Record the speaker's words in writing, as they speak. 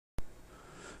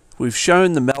We've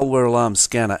shown the MalwareAlarm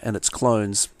scanner and its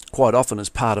clones quite often as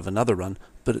part of another run,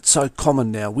 but it's so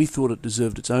common now we thought it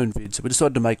deserved its own vid, so we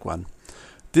decided to make one.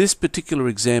 This particular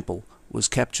example was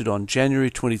captured on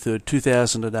January 23rd,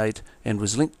 2008 and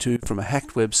was linked to from a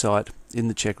hacked website in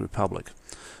the Czech Republic.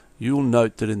 You'll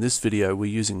note that in this video we're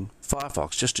using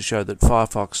Firefox just to show that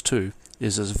Firefox 2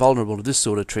 is as vulnerable to this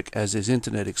sort of trick as is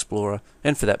Internet Explorer,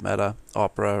 and for that matter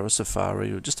Opera or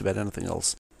Safari or just about anything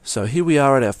else. So here we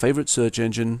are at our favourite search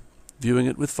engine, viewing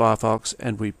it with Firefox,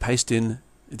 and we paste in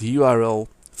the URL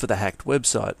for the hacked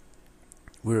website.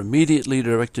 We're immediately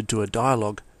directed to a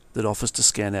dialog that offers to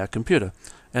scan our computer,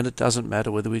 and it doesn't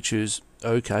matter whether we choose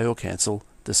OK or cancel,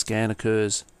 the scan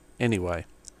occurs anyway.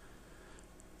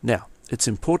 Now, it's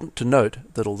important to note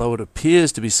that although it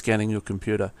appears to be scanning your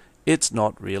computer, it's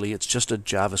not really, it's just a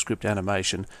JavaScript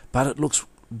animation, but it looks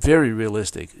very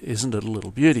realistic. Isn't it a little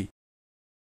beauty?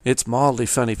 It's mildly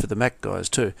funny for the Mac guys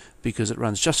too, because it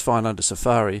runs just fine under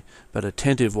Safari, but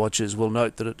attentive watchers will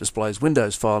note that it displays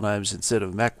Windows file names instead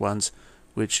of Mac ones,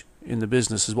 which in the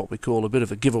business is what we call a bit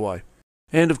of a giveaway.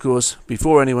 And of course,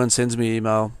 before anyone sends me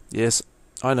email, yes,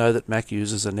 I know that Mac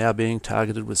users are now being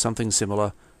targeted with something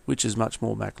similar, which is much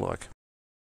more Mac-like.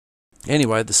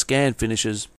 Anyway, the scan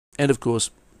finishes, and of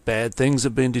course, bad things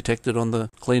have been detected on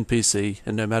the clean PC,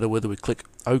 and no matter whether we click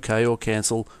OK or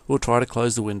cancel or try to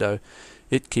close the window,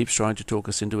 it keeps trying to talk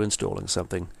us into installing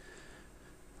something.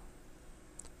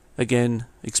 Again,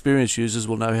 experienced users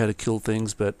will know how to kill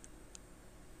things, but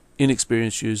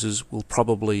inexperienced users will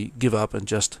probably give up and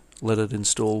just let it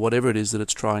install whatever it is that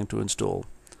it's trying to install.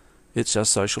 It's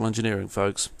just social engineering,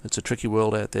 folks. It's a tricky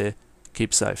world out there.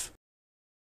 Keep safe.